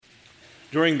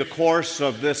During the course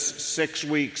of this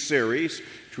 6-week series,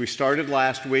 which we started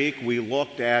last week, we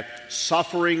looked at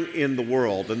suffering in the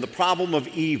world and the problem of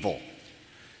evil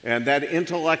and that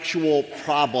intellectual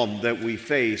problem that we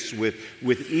face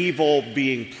with evil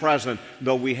being present,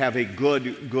 though we have a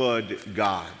good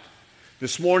God.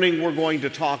 This morning we're going to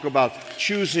talk about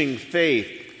choosing faith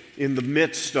in the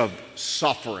midst of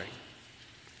suffering.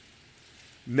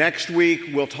 Next week,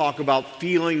 we'll talk about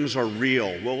feelings are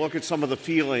real. We'll look at some of the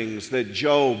feelings that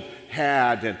Job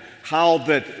had and how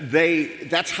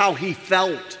that's how he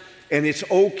felt. And it's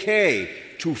okay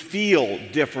to feel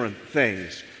different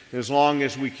things as long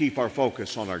as we keep our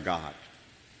focus on our God.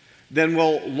 Then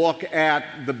we'll look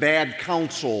at the bad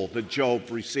counsel that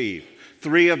Job received.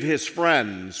 3 of his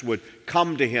friends would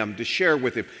come to him to share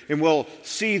with him. And we'll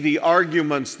see the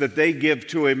arguments that they give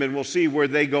to him, and we'll see where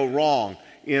they go wrong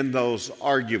in those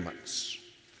arguments.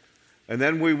 And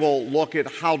then we will look at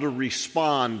how to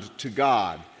respond to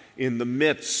God in the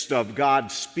midst of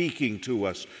God speaking to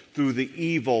us through the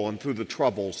evil and through the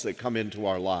troubles that come into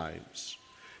our lives.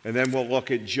 And then we'll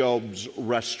look at Job's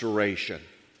restoration.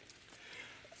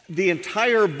 The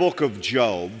entire book of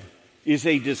Job is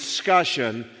a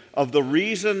discussion of the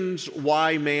reasons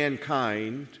why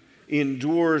mankind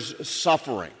endures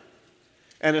suffering.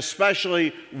 And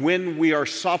especially when we are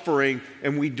suffering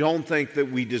and we don't think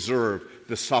that we deserve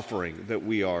the suffering that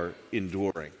we are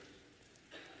enduring.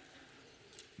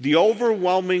 The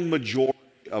overwhelming majority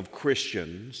of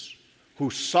Christians who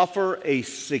suffer a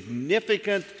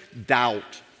significant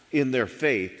doubt in their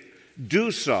faith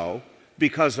do so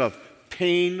because of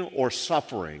pain or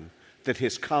suffering that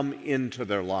has come into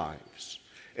their lives.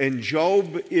 And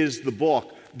Job is the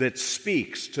book that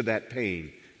speaks to that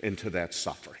pain and to that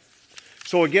suffering.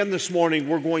 So again this morning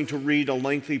we're going to read a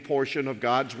lengthy portion of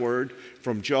God's Word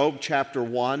from Job chapter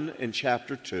 1 and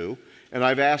chapter 2. And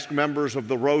I've asked members of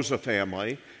the Rosa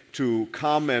family to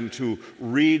come and to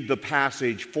read the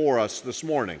passage for us this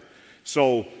morning.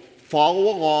 So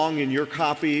follow along in your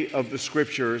copy of the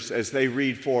Scriptures as they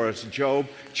read for us Job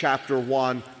chapter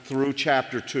 1 through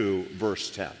chapter 2,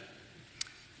 verse 10.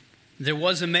 There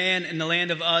was a man in the land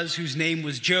of Uz whose name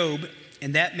was Job,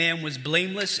 and that man was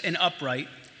blameless and upright,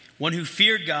 one who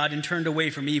feared God and turned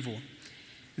away from evil.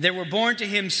 There were born to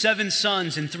him 7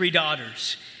 sons and 3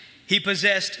 daughters. He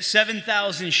possessed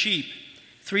 7,000 sheep,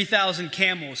 3,000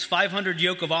 camels, 500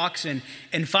 yoke of oxen,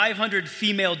 and 500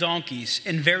 female donkeys,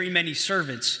 and very many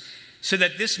servants, so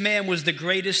that this man was the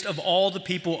greatest of all the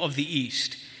people of the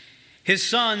East. His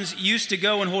sons used to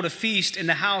go and hold a feast in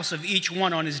the house of each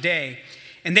one on his day,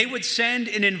 and they would send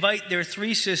and invite their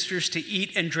 3 sisters to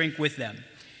eat and drink with them.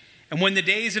 And when the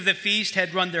days of the feast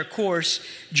had run their course,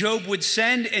 Job would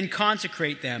send and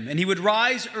consecrate them, and he would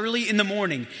rise early in the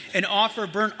morning and offer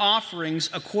burnt offerings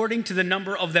according to the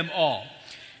number of them all.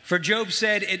 For Job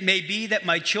said, "It may be that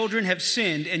my children have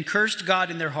sinned and cursed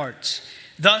God in their hearts."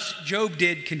 Thus Job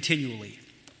did continually.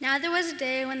 Now there was a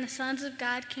day when the sons of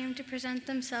God came to present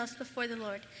themselves before the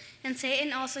Lord, and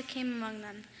Satan also came among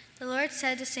them. The Lord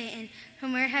said to Satan,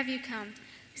 "From where have you come?"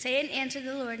 Satan answered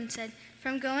the Lord and said,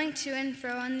 "From going to and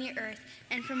fro on the earth,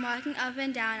 and from walking up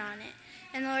and down on it."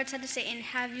 And the Lord said to Satan,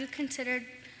 "Have you considered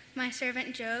my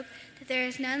servant Job, that there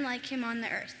is none like him on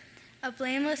the earth, a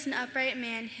blameless and upright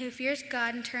man who fears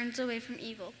God and turns away from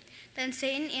evil?" Then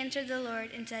Satan answered the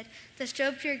Lord and said, "Does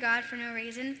Job fear God for no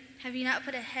reason? Have you not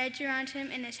put a hedge around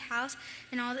him and his house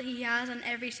and all that he has on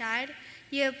every side?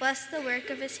 You have blessed the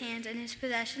work of his hands, and his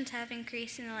possessions have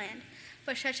increased in the land.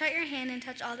 But stretch out your hand and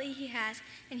touch all that he has,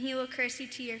 and he will curse you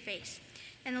to your face."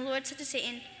 And the Lord said to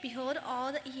Satan, "Behold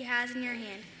all that he has in your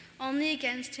hand. Only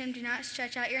against him do not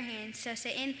stretch out your hand." So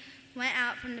Satan went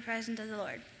out from the presence of the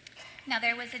Lord. Now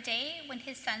there was a day when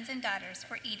his sons and daughters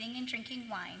were eating and drinking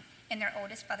wine in their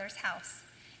oldest brother's house.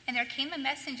 And there came a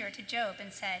messenger to Job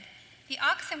and said, "The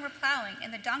oxen were plowing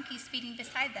and the donkeys feeding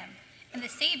beside them, and the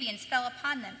Sabeans fell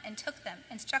upon them and took them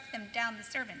and struck them down, the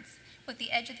servants, with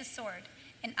the edge of the sword,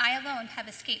 and I alone have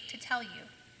escaped to tell you."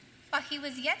 While he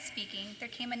was yet speaking, there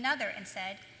came another and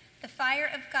said, "The fire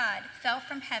of God fell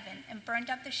from heaven and burned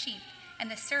up the sheep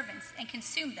and the servants and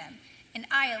consumed them, and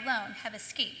I alone have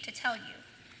escaped to tell you."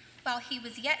 While he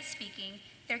was yet speaking,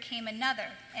 there came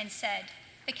another and said,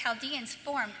 "The Chaldeans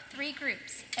formed 3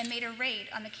 groups and made a raid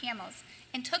on the camels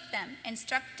and took them and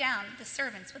struck down the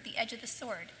servants with the edge of the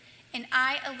sword, and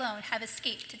I alone have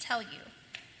escaped to tell you."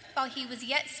 While he was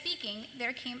yet speaking,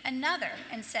 there came another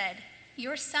and said,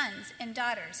 "Your sons and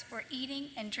daughters were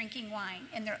eating and drinking wine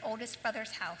in their oldest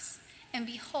brother's house, and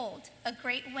behold, a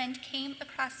great wind came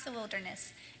across the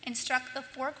wilderness and struck the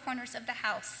 4 corners of the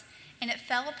house, and it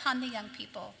fell upon the young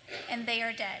people, and they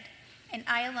are dead, and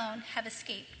I alone have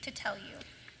escaped to tell you."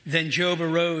 Then Job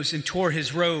arose and tore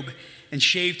his robe and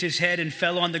shaved his head and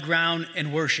fell on the ground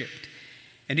and worshipped.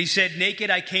 And he said, naked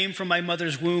I came from my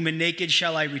mother's womb, and naked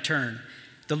shall I return.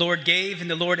 The Lord gave, and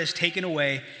the Lord has taken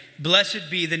away. Blessed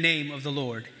be the name of the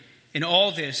Lord. In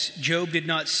all this, Job did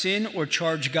not sin or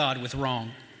charge God with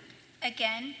wrong.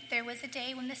 Again, there was a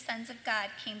day when the sons of God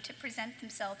came to present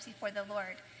themselves before the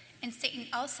Lord, and Satan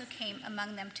also came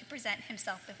among them to present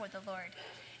himself before the Lord.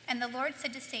 And the Lord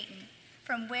said to Satan,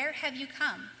 from where have you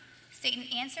come? Satan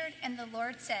answered, and the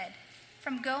Lord said,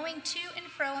 from going to and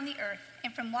fro on the earth,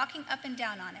 and from walking up and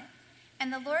down on it.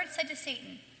 And the Lord said to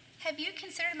Satan, have you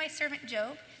considered my servant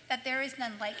Job, that there is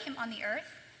none like him on the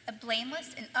earth, a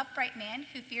blameless and upright man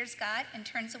who fears God and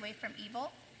turns away from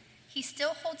evil? He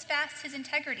still holds fast his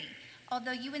integrity,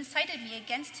 although you incited me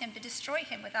against him to destroy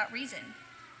him without reason.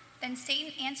 Then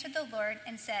Satan answered the Lord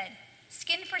and said,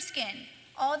 skin for skin,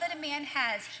 all that a man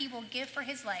has he will give for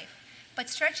his life. But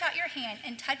stretch out your hand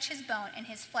and touch his bone and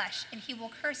his flesh, and he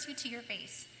will curse you to your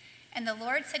face. And the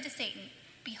Lord said to Satan,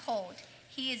 behold,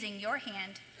 he is in your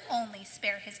hand, only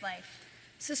spare his life.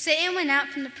 So Satan went out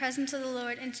from the presence of the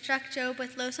Lord and struck Job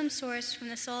with loathsome sores from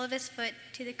the sole of his foot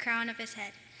to the crown of his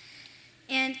head.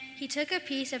 And he took a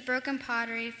piece of broken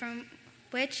pottery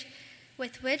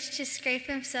with which to scrape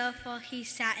himself while he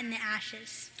sat in the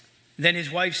ashes. Then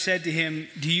his wife said to him,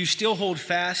 do you still hold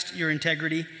fast your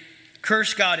integrity?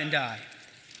 Curse God and die.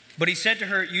 But he said to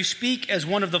her, you speak as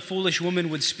one of the foolish women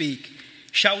would speak.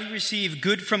 Shall we receive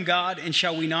good from God, and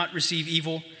shall we not receive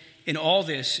evil? In all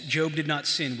this, Job did not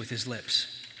sin with his lips.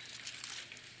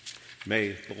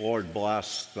 May the Lord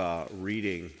bless the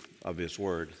reading of his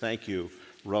word. Thank you,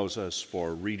 Rosas,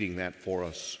 for reading that for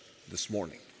us this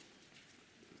morning.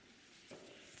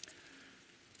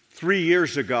 3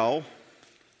 years ago,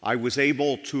 I was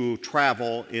able to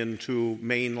travel into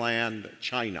mainland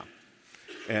China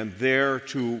and there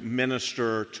to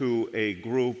minister to a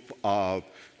group of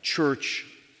church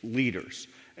leaders.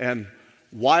 And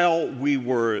while we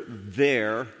were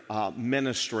there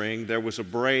ministering, there was a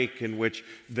break in which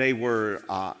they were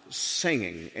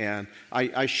singing. And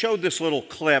I showed this little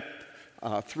clip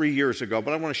 3 years ago,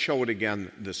 but I want to show it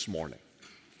again this morning.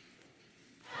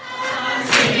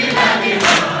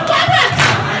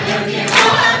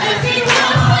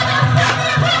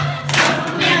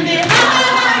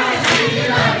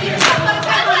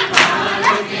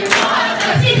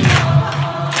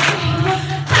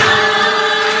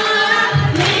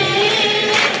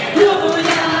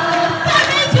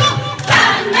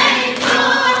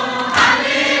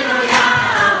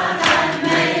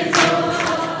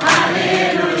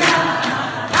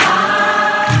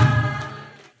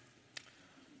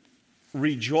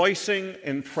 Rejoicing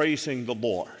and praising the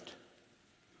Lord.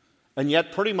 And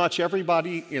yet pretty much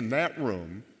everybody in that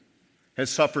room has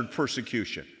suffered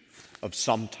persecution of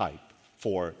some type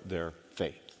for their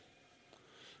faith.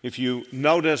 If you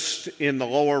noticed in the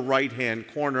lower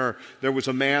right-hand corner, there was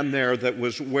a man there that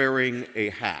was wearing a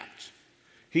hat.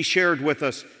 He shared with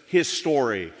us his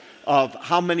story of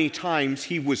how many times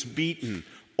he was beaten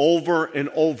over and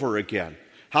over again,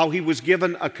 how he was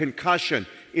given a concussion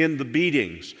in the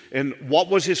beatings. And what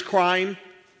was his crime?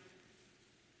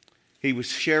 He was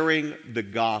sharing the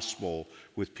gospel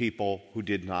with people who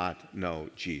did not know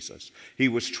Jesus. He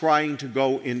was trying to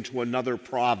go into another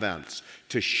province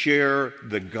to share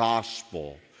the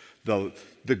gospel, the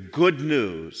good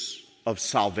news of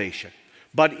salvation.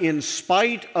 But in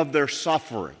spite of their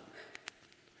suffering,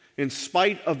 in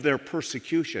spite of their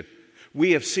persecution,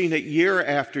 we have seen it year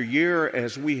after year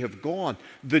as we have gone,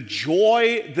 the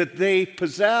joy that they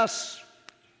possess.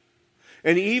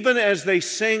 And even as they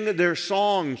sing their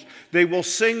songs, they will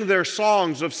sing their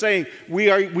songs of saying,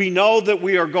 we know that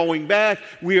we are going back,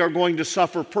 we are going to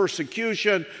suffer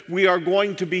persecution, we are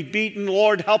going to be beaten.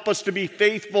 Lord, help us to be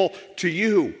faithful to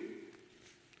you.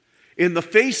 In the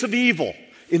face of evil,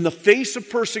 in the face of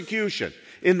persecution,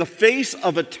 in the face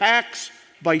of attacks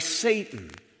by Satan,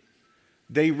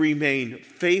 they remain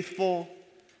faithful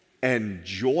and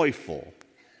joyful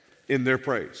in their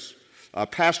praise.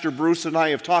 Pastor Bruce and I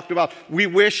have talked about, we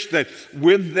wish that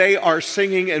when they are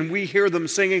singing and we hear them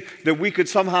singing, that we could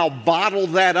somehow bottle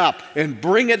that up and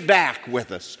bring it back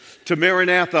with us to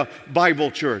Maranatha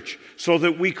Bible Church so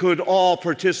that we could all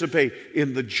participate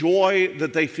in the joy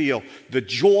that they feel, the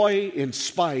joy in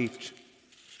spite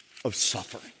of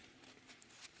suffering.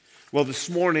 Well, this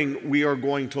morning we are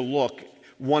going to look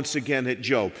once again at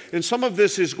Job. And some of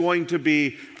this is going to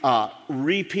be a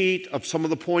repeat of some of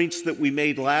the points that we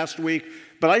made last week,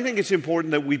 but I think it's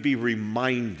important that we be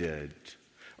reminded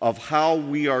of how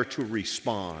we are to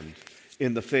respond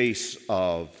in the face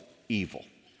of evil.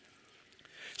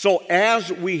 So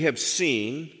as we have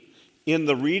seen in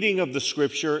the reading of the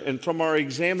Scripture and from our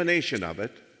examination of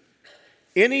it,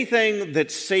 anything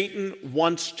that Satan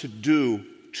wants to do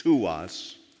to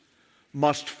us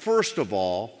must first of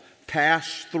all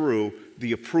pass through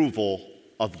the approval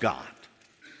of God.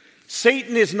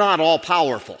 Satan is not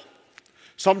all-powerful.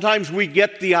 Sometimes we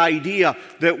get the idea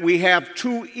that we have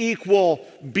two equal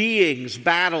beings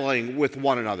battling with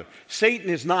one another. Satan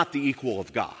is not the equal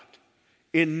of God.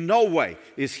 In no way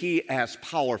is he as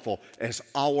powerful as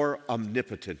our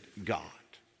omnipotent God.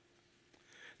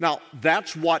 Now,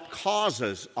 that's what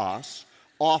causes us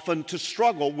often to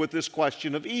struggle with this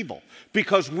question of evil,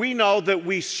 because we know that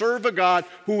we serve a God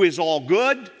who is all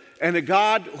good and a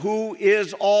God who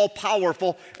is all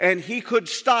powerful, and he could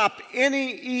stop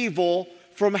any evil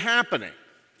from happening.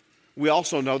 We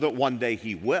also know that one day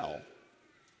he will.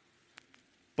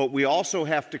 But we also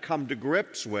have to come to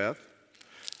grips with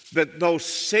that though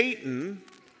Satan's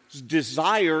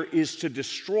desire is to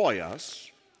destroy us,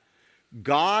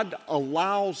 God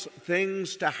allows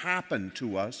things to happen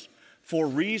to us for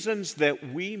reasons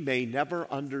that we may never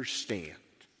understand.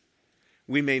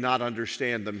 We may not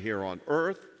understand them here on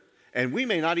earth, and we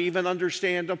may not even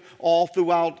understand them all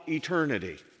throughout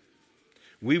eternity.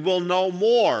 We will know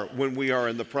more when we are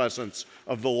in the presence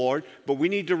of the Lord, but we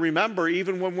need to remember,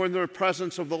 even when we're in the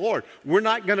presence of the Lord, we're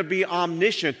not going to be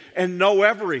omniscient and know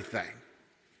everything.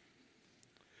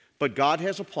 But God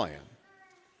has a plan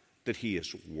that he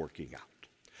is working out.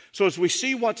 So as we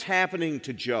see what's happening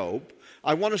to Job,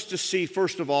 I want us to see,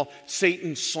 first of all,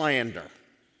 Satan's slander.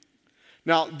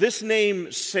 Now, this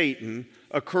name Satan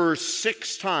occurs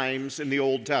 6 times in the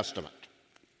Old Testament.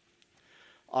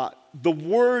 The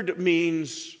word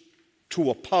means to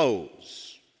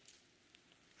oppose,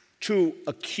 to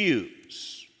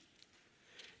accuse.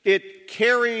 It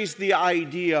carries the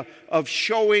idea of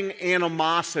showing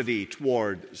animosity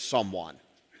toward someone,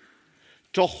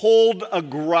 to hold a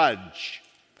grudge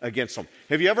against someone.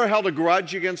 Have you ever held a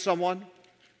grudge against someone?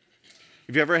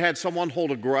 Have you ever had someone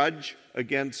hold a grudge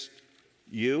against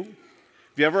you?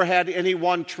 Have you ever had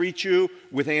anyone treat you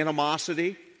with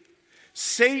animosity?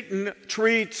 Satan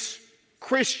treats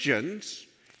Christians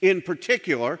in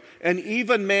particular, and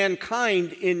even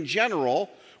mankind in general,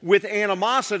 with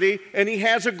animosity, and he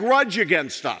has a grudge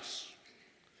against us.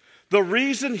 The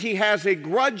reason he has a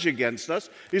grudge against us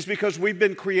is because we've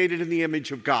been created in the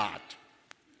image of God.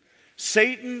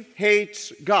 Satan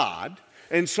hates God,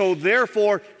 and so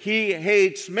therefore he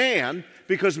hates man,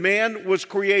 because man was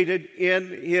created in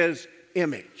his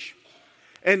image.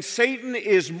 And Satan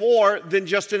is more than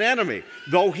just an enemy.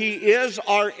 Though he is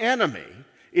our enemy,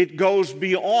 it goes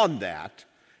beyond that.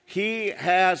 He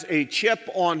has a chip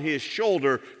on his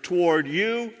shoulder toward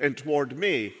you and toward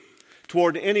me,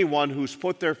 toward anyone who's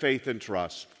put their faith and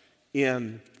trust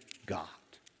in God.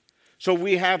 So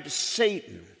we have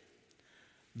Satan,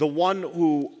 the one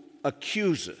who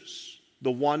accuses, the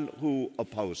one who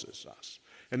opposes us.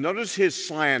 And notice his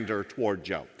slander toward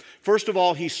Job. First of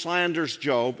all, he slanders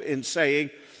Job in saying,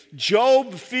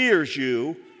 Job fears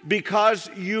you because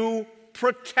you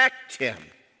protect him.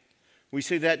 We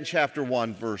see that in chapter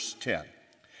 1, verse 10.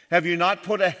 Have you not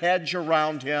put a hedge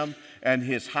around him and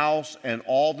his house and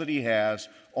all that he has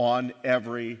on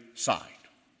every side?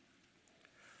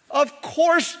 Of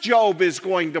course Job is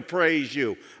going to praise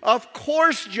you. Of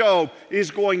course Job is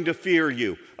going to fear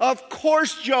you. Of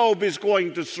course Job is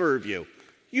going to serve you.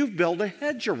 You've built a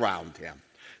hedge around him.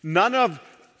 None of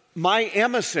my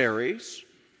emissaries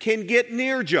can get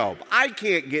near Job. I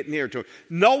can't get near to him.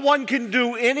 No one can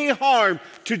do any harm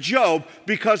to Job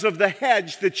because of the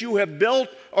hedge that you have built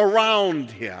around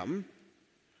him.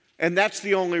 And that's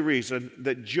the only reason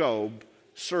that Job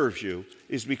serves you,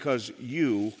 is because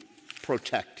you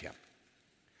protect him.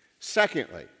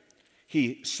 Secondly,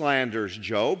 he slanders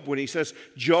Job when he says,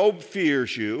 Job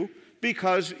fears you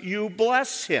because you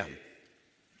bless him.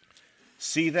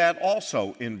 See that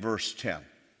also in verse 10.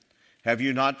 Have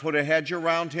you not put a hedge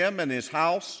around him and his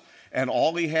house and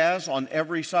all he has on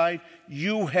every side?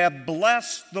 You have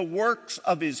blessed the works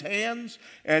of his hands,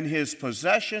 and his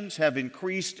possessions have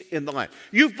increased in the land.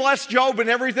 You've blessed Job in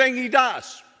everything he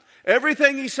does.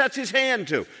 Everything he sets his hand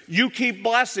to, you keep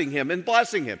blessing him and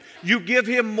blessing him. You give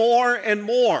him more and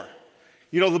more.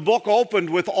 You know, the book opened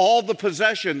with all the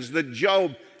possessions that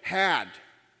Job had.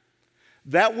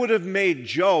 That would have made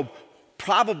Job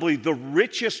probably the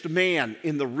richest man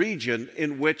in the region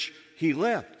in which he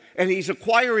lived. And he's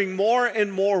acquiring more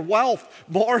and more wealth,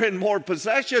 more and more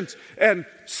possessions. And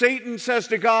Satan says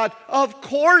to God, of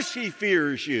course he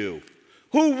fears you.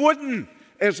 Who wouldn't?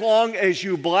 As long as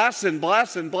you bless and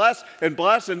bless and bless and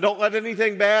bless and don't let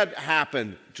anything bad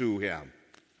happen to him.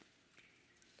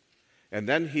 And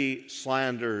then he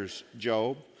slanders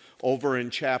Job over in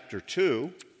chapter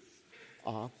 2,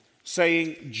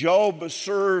 saying, Job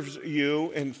serves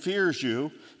you and fears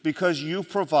you because you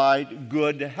provide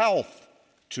good health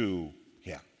to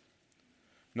him.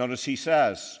 Notice he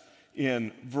says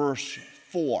in verse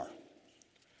 4,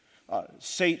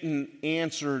 Satan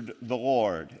answered the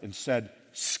Lord and said,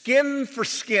 skin for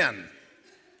skin.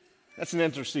 That's an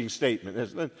interesting statement,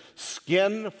 isn't it?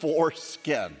 Skin for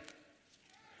skin.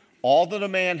 All that a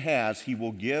man has, he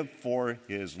will give for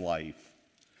his life.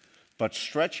 But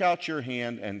stretch out your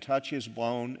hand and touch his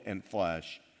bone and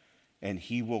flesh, and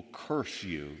he will curse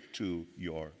you to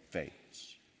your face.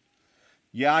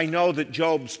 Yeah, I know that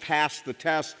Job's passed the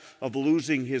test of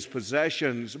losing his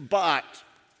possessions, but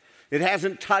it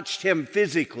hasn't touched him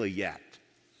physically yet.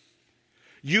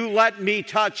 You let me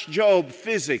touch Job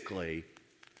physically,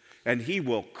 and he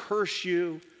will curse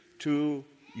you to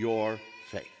your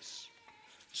face.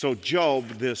 So Job,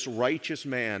 this righteous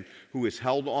man who has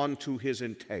held on to his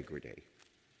integrity,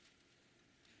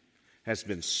 has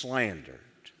been slandered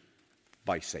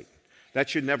by Satan. That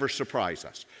should never surprise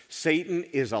us. Satan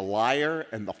is a liar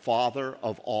and the father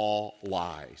of all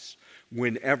lies.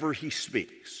 Whenever he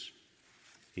speaks,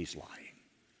 he's lying.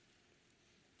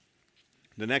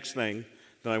 The next thing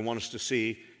that I want us to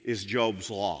see is Job's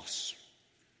loss.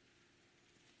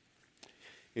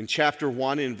 In chapter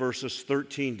 1, in verses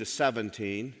 13 to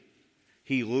 17,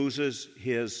 he loses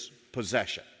his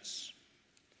possessions.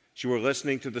 As you were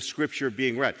listening to the scripture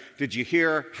being read, did you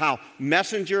hear how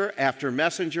messenger after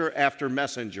messenger after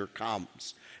messenger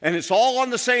comes? And it's all on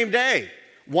the same day,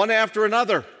 one after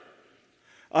another,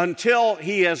 until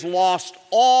he has lost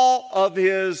all of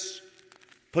his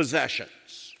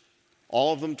possessions,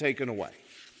 all of them taken away.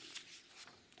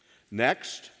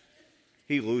 Next,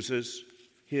 he loses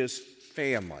his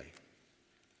family.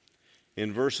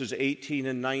 In verses 18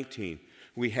 and 19,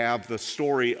 we have the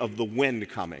story of the wind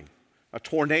coming. A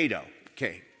tornado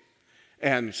came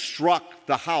and struck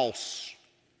the house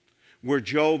where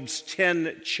Job's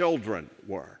 10 children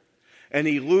were. And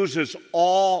he loses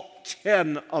all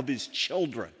 10 of his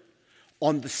children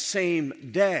on the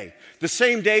same day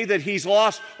that he's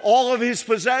lost all of his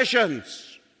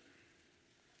possessions.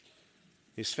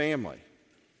 His family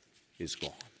is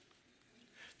gone.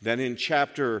 Then in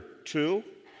chapter 2,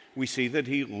 we see that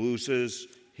he loses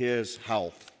his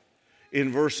health.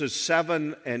 In verses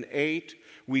 7 and 8,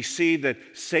 we see that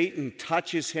Satan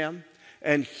touches him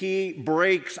and he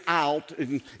breaks out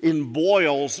in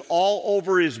boils all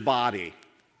over his body,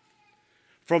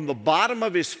 from the bottom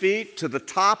of his feet to the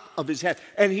top of his head.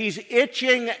 And he's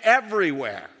itching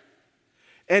everywhere.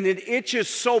 And it itches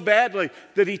so badly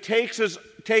that he takes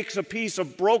a piece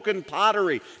of broken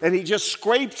pottery and he just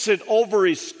scrapes it over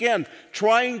his skin,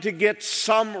 trying to get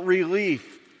some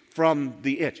relief from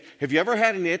the itch. Have you ever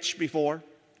had an itch before?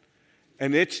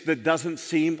 An itch that doesn't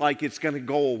seem like it's going to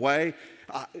go away?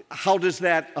 How does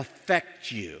that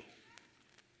affect you?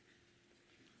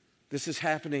 This is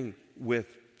happening with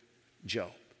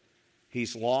Job.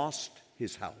 He's lost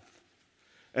his health.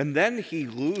 And then he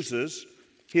loses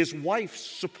his wife's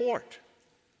support.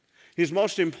 His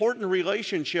most important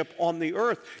relationship on the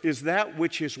earth is that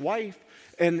which his wife,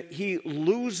 and he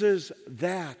loses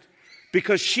that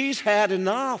because she's had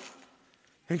enough.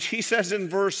 And she says in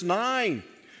verse 9,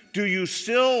 do you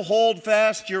still hold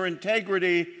fast your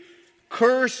integrity,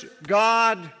 curse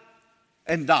God,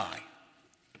 and die?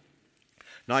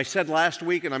 Now, I said last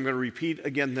week, and I'm going to repeat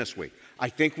again this week, I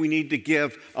think we need to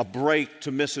give a break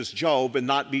to Mrs. Job and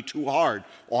not be too hard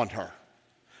on her.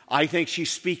 I think she's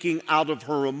speaking out of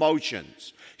her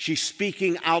emotions. She's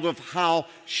speaking out of how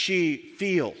she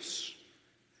feels.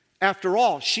 After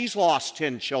all, she's lost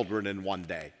 10 children in one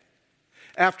day.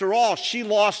 After all, she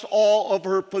lost all of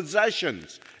her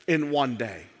possessions in one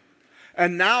day.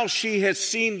 And now she has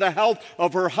seen the health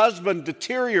of her husband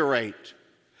deteriorate.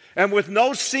 And with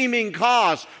no seeming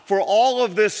cause for all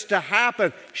of this to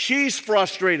happen, she's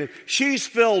frustrated. She's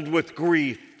filled with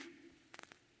grief.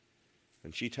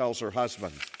 And she tells her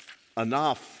husband,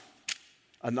 enough,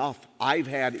 enough. I've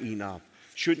had enough.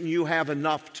 Shouldn't you have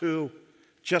enough too?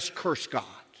 Just curse God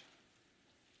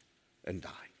and die.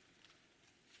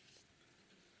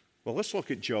 Well, let's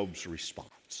look at Job's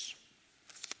response.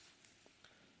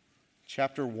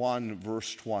 Chapter 1,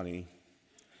 verse 20.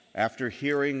 After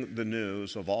hearing the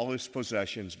news of all his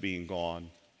possessions being gone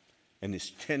and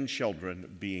his 10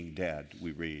 children being dead,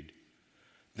 we read,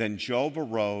 then Job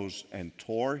arose and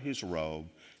tore his robe,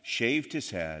 shaved his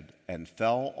head, and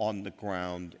fell on the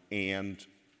ground and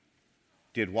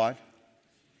did what?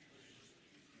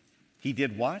 He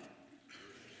did what?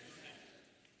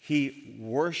 He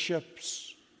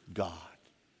worships God.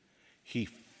 He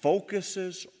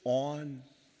focuses on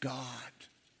God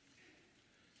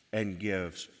and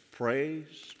gives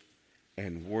praise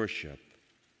and worship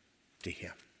to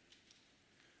him.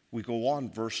 We go on,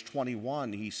 verse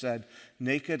 21. He said,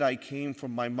 naked I came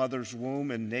from my mother's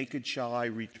womb, and naked shall I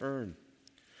return.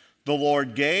 The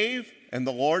Lord gave, and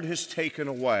the Lord has taken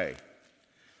away.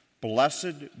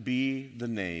 Blessed be the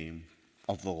name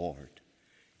of the Lord.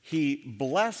 He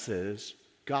blesses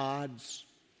God's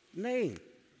name.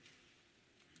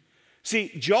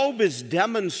 See, Job is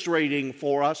demonstrating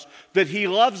for us that he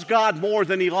loves God more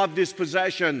than he loved his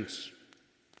possessions.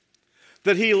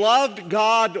 That he loved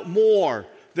God more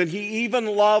than he even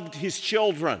loved his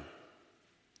children.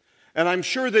 And I'm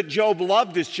sure that Job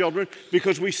loved his children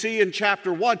because we see in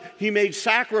chapter 1, he made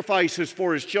sacrifices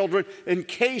for his children in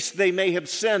case they may have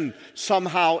sinned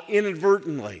somehow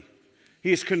inadvertently.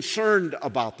 He is concerned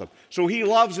about them. So he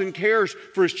loves and cares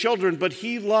for his children, but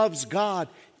he loves God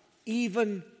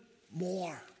even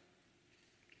more.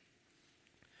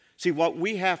 See, what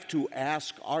we have to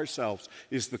ask ourselves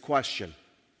is the question: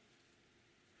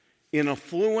 in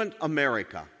affluent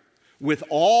America, with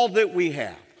all that we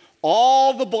have,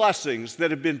 all the blessings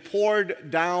that have been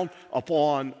poured down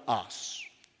upon us,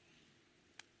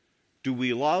 do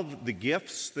we love the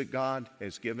gifts that God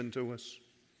has given to us?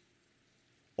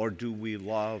 Or do we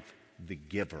love the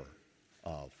giver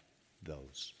of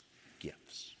those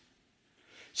gifts?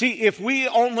 See, if we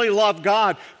only love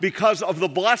God because of the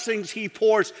blessings he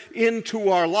pours into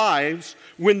our lives,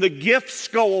 when the gifts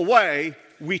go away,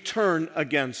 we turn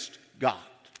against God.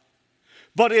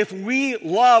 But if we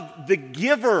love the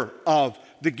giver of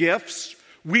the gifts,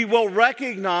 we will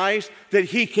recognize that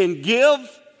he can give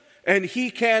and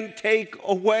he can take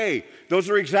away. Those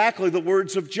are exactly the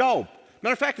words of Job.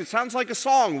 Matter of fact, it sounds like a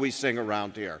song we sing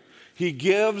around here. He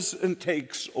gives and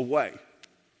takes away.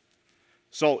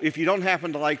 So if you don't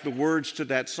happen to like the words to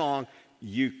that song,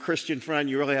 you Christian friend,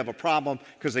 you really have a problem,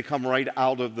 because they come right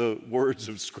out of the words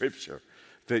of Scripture.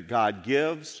 That God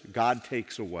gives, God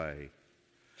takes away,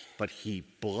 but he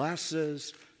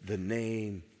blesses the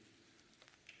name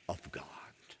of God.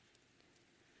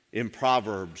 In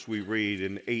Proverbs, we read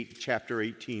in chapter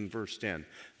 18, verse 10,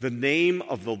 the name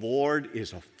of the Lord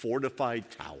is a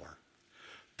fortified tower.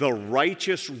 The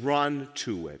righteous run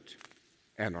to it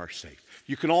and are safe.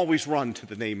 You can always run to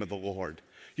the name of the Lord.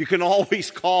 You can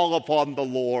always call upon the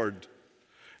Lord.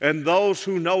 And those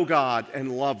who know God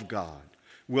and love God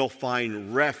will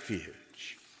find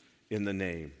refuge in the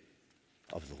name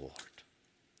of the Lord.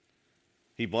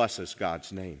 He blesses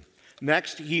God's name.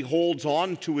 Next, he holds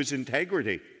on to his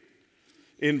integrity.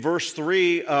 In verse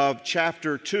 3 of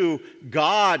chapter 2,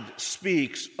 God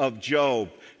speaks of Job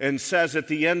and says at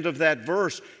the end of that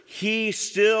verse, he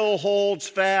still holds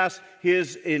fast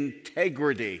his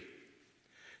integrity.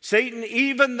 Satan,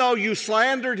 even though you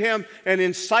slandered him and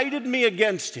incited me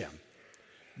against him,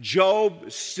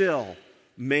 Job still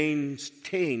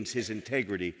maintains his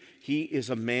integrity. He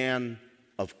is a man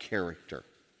of character.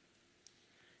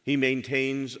 He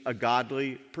maintains a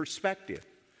godly perspective.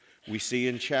 We see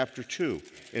in chapter 2,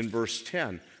 in verse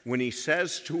 10, when he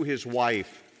says to his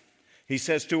wife, he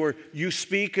says to her, you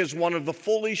speak as one of the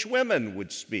foolish women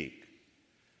would speak.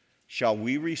 Shall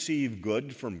we receive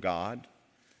good from God,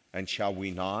 and shall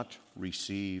we not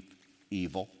receive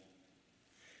evil?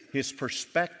 His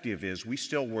perspective is we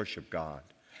still worship God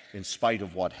in spite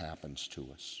of what happens to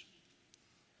us.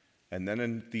 And then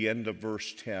in the end of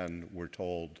verse 10, we're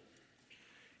told,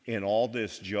 in all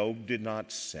this, Job did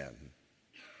not sin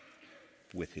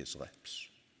with his lips.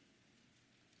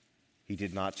 He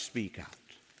did not speak out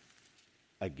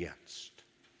against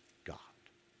God.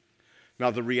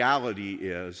 Now, the reality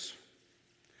is,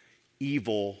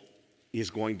 evil is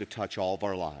going to touch all of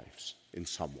our lives in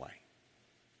some way.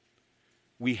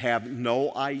 We have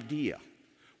no idea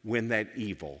when that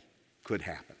evil could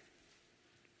happen.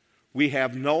 We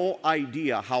have no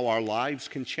idea how our lives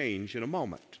can change in a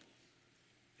moment.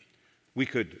 We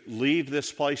could leave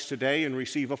this place today and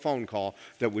receive a phone call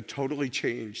that would totally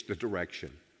change the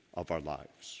direction of our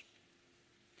lives.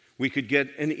 We could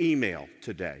get an email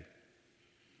today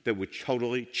that would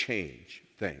totally change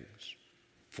things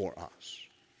for us.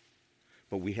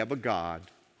 But we have a God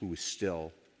who is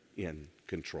still in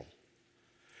control.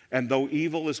 And though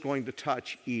evil is going to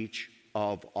touch each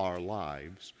of our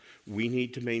lives, we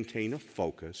need to maintain a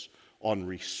focus on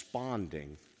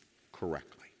responding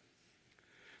correctly.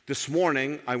 This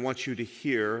morning, I want you to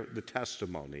hear the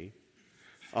testimony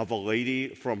of a lady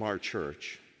from our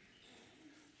church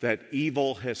that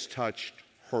evil has touched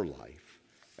her life,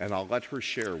 and I'll let her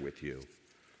share with you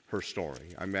her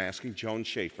story. I'm asking Joan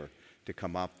Schaefer to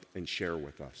come up and share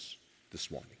with us this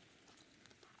morning.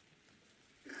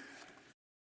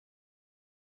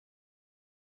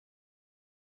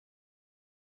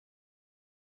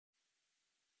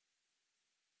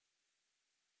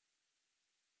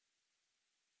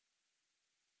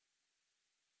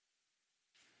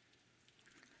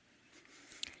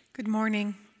 Good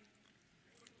morning.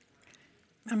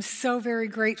 I'm so very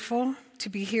grateful to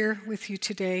be here with you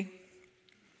today.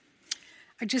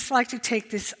 I'd just like to take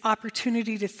this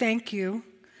opportunity to thank you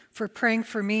for praying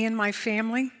for me and my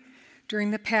family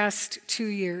during the past 2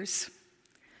 years.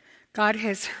 God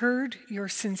has heard your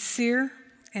sincere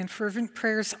and fervent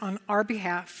prayers on our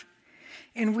behalf,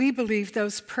 and we believe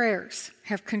those prayers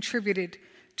have contributed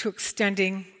to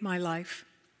extending my life.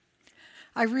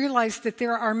 I realize that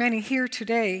there are many here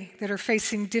today that are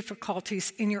facing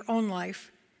difficulties in your own life,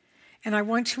 and I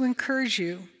want to encourage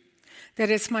you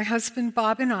that as my husband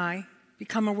Bob and I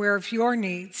become aware of your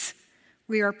needs,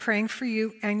 we are praying for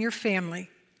you and your family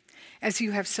as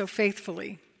you have so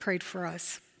faithfully prayed for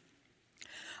us.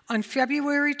 On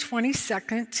February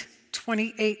 22nd,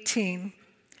 2018,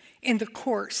 in the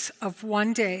course of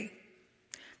one day,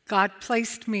 God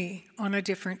placed me on a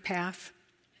different path.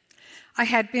 I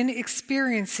had been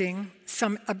experiencing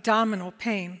some abdominal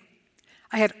pain.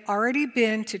 I had already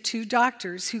been to 2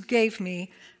 doctors who gave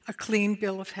me a clean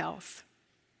bill of health.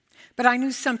 But I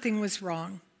knew something was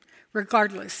wrong,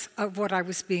 regardless of what I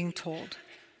was being told.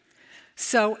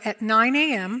 So at 9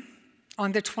 a.m.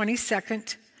 on the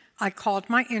 22nd, I called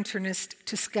my internist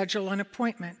to schedule an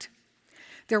appointment.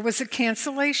 There was a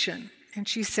cancellation, and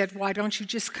she said, "Why don't you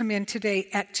just come in today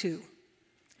at 2?"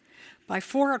 By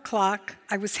 4 o'clock,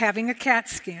 I was having a CAT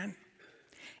scan,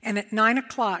 and at 9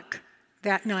 o'clock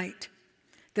that night,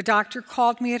 the doctor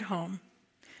called me at home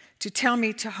to tell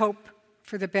me to hope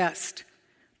for the best,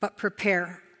 but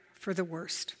prepare for the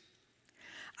worst.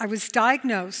 I was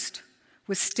diagnosed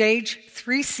with stage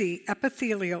 3C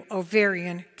epithelial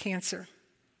ovarian cancer.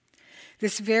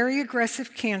 This very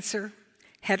aggressive cancer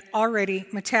had already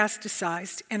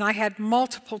metastasized, and I had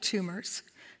multiple tumors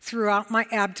throughout my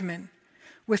abdomen,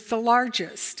 with the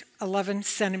largest 11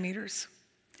 centimeters.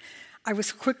 I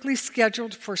was quickly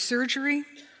scheduled for surgery,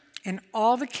 and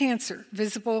all the cancer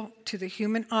visible to the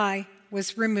human eye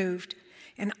was removed,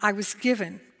 and I was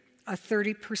given a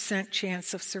 30%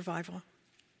 chance of survival.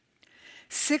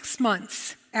 6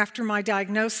 months after my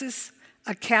diagnosis,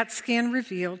 a CAT scan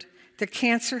revealed the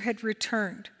cancer had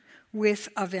returned with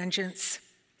a vengeance.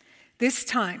 This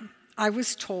time, I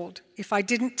was told if I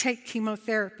didn't take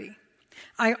chemotherapy,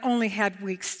 I only had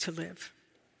weeks to live.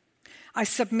 I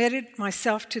submitted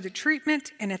myself to the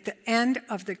treatment, and at the end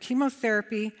of the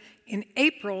chemotherapy in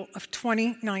April of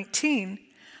 2019,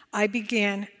 I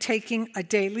began taking a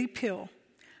daily pill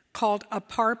called a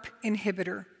PARP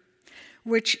inhibitor,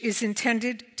 which is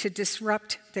intended to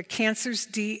disrupt the cancer's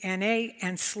DNA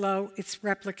and slow its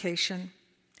replication.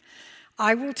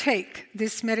 I will take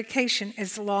this medication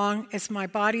as long as my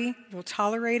body will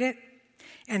tolerate it,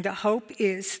 and the hope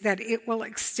is that it will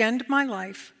extend my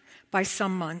life by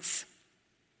some months.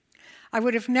 I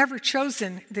would have never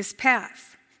chosen this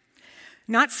path,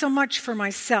 not so much for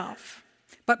myself,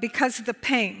 but because of the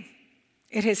pain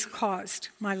it has caused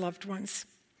my loved ones.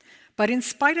 But in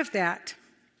spite of that,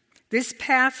 this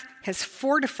path has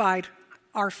fortified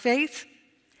our faith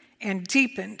and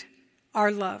deepened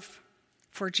our love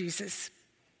for Jesus.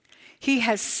 He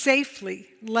has safely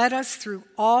led us through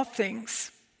all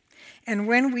things, and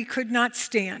when we could not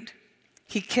stand,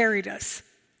 he carried us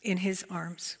in his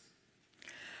arms.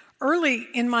 Early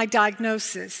in my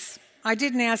diagnosis, I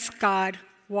didn't ask God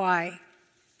why.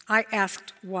 I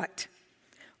asked what.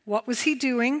 What was he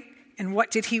doing, and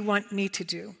what did he want me to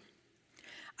do?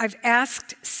 I've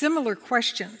asked similar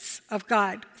questions of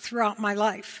God throughout my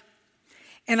life,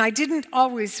 and I didn't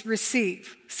always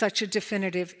receive such a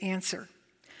definitive answer.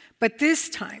 But this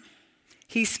time,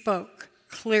 he spoke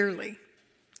clearly,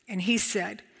 and he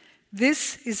said,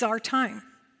 "This is our time.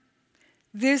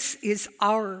 This is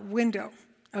our window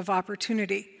of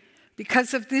opportunity.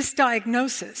 Because of this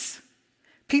diagnosis,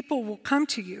 people will come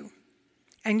to you,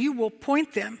 and you will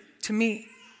point them to me,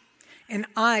 and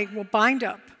I will bind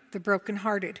up the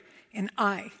brokenhearted, and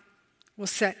I will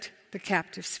set the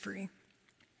captives free."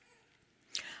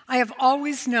 I have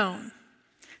always known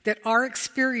that our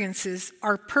experiences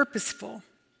are purposeful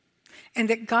and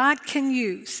that God can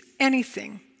use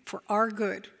anything for our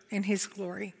good and his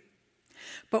glory.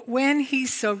 But when he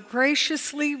so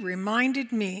graciously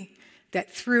reminded me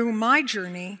that through my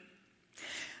journey,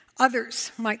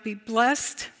 others might be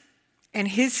blessed and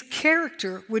his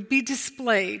character would be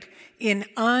displayed in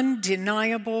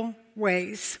undeniable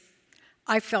ways,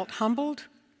 I felt humbled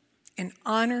and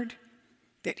honored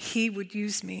that he would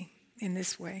use me in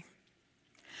this way.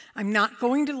 I'm not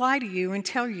going to lie to you and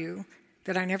tell you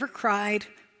that I never cried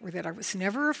or that I was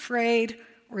never afraid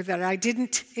or that I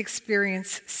didn't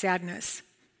experience sadness.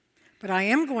 But I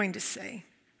am going to say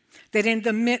that in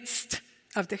the midst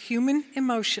of the human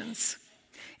emotions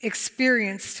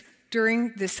experienced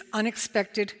during this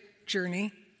unexpected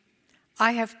journey,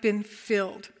 I have been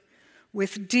filled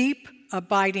with deep,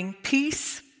 abiding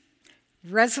peace,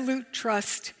 resolute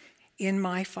trust in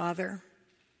my Father.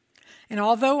 And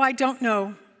although I don't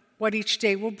know what each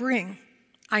day will bring,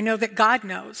 I know that God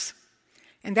knows,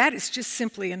 and that is just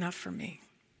simply enough for me.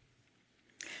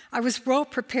 I was well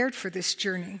prepared for this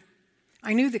journey.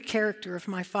 I knew the character of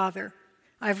my Father.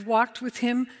 I've walked with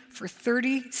him for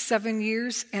 37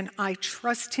 years, and I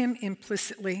trust him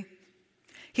implicitly.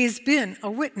 He has been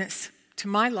a witness to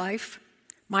my life,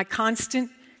 my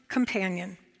constant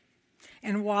companion.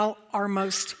 And while our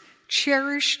most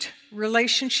cherished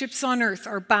relationships on earth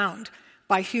are bound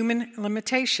by human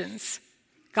limitations,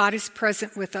 God is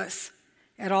present with us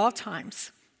at all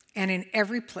times and in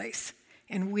every place,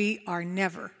 and we are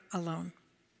never alone.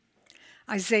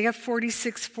 Isaiah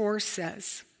 46:4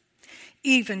 says,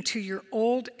 "Even to your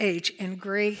old age and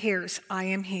gray hairs, I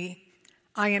am he.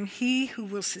 I am he who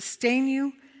will sustain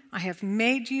you. I have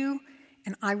made you,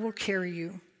 and I will carry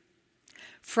you."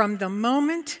 From the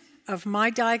moment of my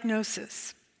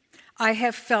diagnosis, I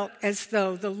have felt as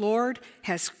though the Lord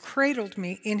has cradled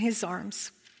me in his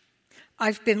arms.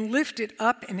 I've been lifted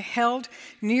up and held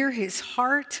near his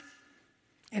heart,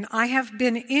 and I have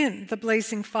been in the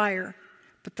blazing fire,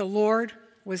 but the Lord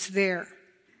was there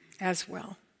as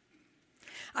well.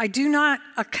 I do not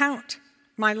account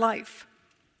my life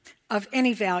of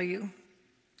any value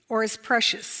or as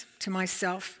precious to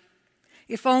myself,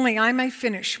 if only I may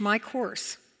finish my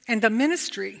course and the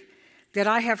ministry that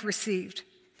I have received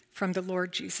from the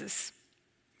Lord Jesus.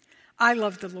 I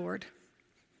love the Lord.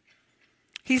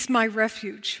 He's my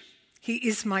refuge. He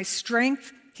is my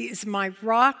strength. He is my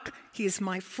rock. He is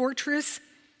my fortress.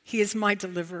 He is my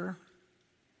deliverer.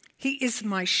 He is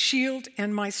my shield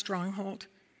and my stronghold.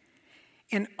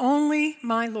 And only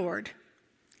my Lord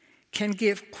can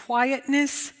give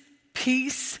quietness,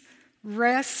 peace,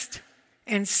 rest,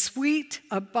 and sweet,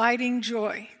 abiding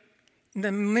joy in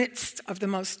the midst of the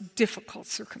most difficult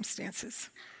circumstances.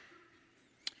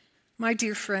 My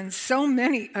dear friends, so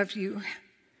many of you,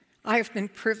 I have been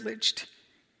privileged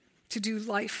to do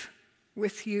life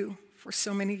with you for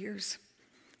so many years.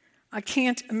 I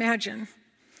can't imagine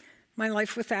my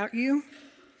life without you,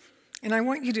 and I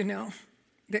want you to know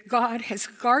that God has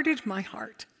guarded my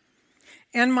heart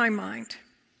and my mind,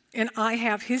 and I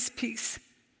have his peace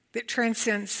that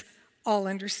transcends all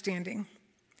understanding.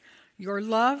 Your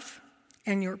love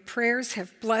and your prayers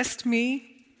have blessed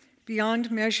me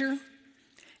beyond measure,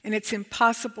 and it's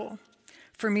impossible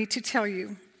for me to tell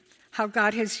you how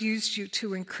God has used you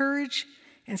to encourage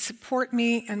and support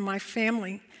me and my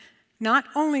family, not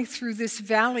only through this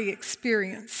valley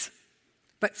experience,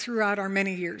 but throughout our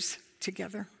many years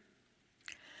together.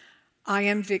 I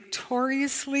am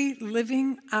victoriously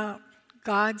living out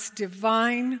God's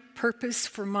divine purpose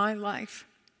for my life,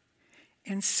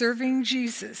 and serving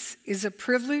Jesus is a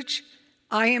privilege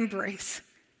I embrace,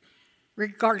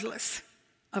 regardless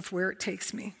of where it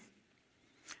takes me.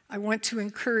 I want to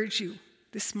encourage you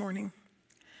this morning.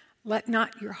 Let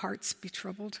not your hearts be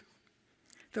troubled.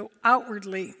 Though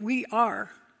outwardly we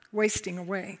are wasting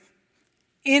away,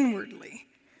 inwardly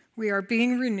we are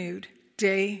being renewed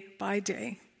day by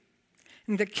day.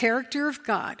 And the character of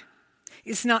God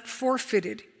is not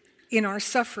forfeited in our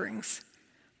sufferings,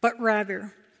 but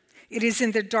rather it is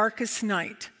in the darkest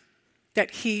night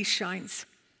that he shines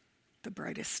the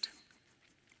brightest.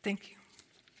 Thank you.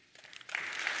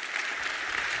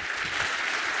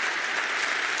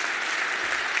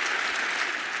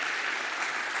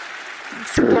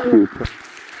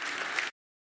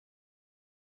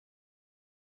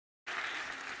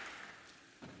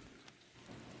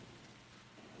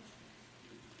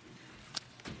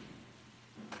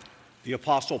 The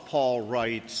Apostle Paul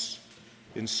writes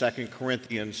in 2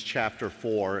 Corinthians chapter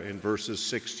 4 in verses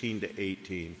 16 to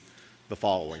 18 the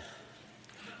following.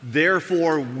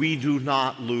 Therefore we do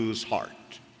not lose heart.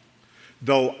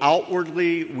 Though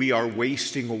outwardly we are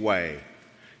wasting away,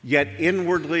 yet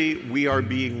inwardly we are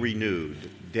being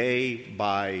renewed day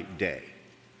by day.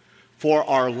 For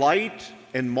our light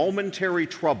and momentary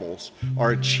troubles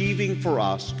are achieving for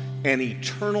us an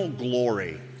eternal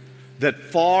glory that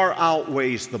far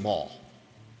outweighs them all.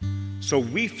 So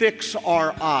we fix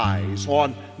our eyes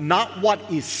on not what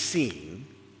is seen,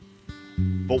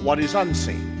 but what is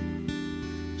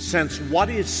unseen. Since what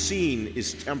is seen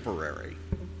is temporary,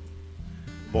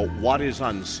 but what is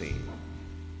unseen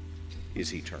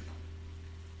is eternal.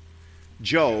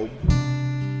 Job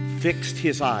fixed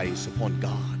his eyes upon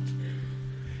God.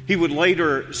 He would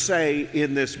later say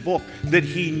in this book that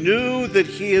he knew that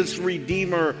his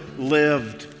Redeemer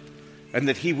lived and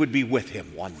that he would be with him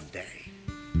one day.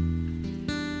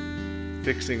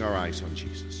 fixing our eyes on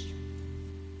Jesus.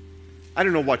 I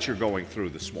don't know what you're going through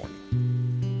this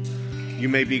morning. You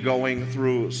may be going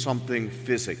through something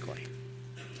physically.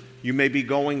 You may be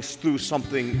going through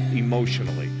something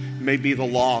emotionally. It may be the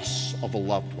loss of a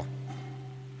loved one.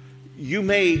 You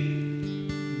may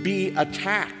be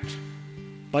attacked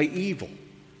by evil.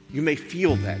 You may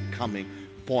feel that coming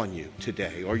upon you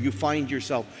today, or you find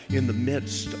yourself in the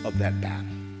midst of that battle.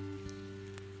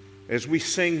 As we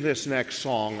sing this next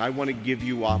song, I want to give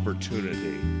you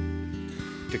opportunity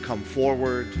to come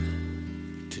forward,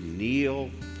 to kneel,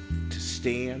 to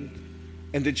stand,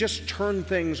 and to just turn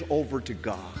things over to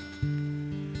God,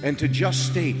 and to just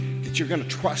state that you're going to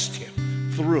trust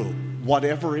Him through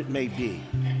whatever it may be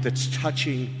that's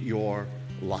touching your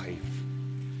life,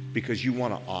 because you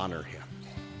want to honor Him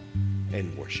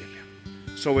and worship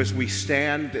Him. So as we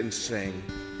stand and sing,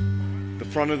 the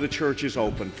front of the church is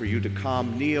open for you to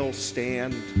come, kneel,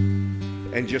 stand,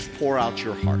 and just pour out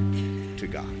your heart to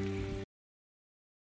God.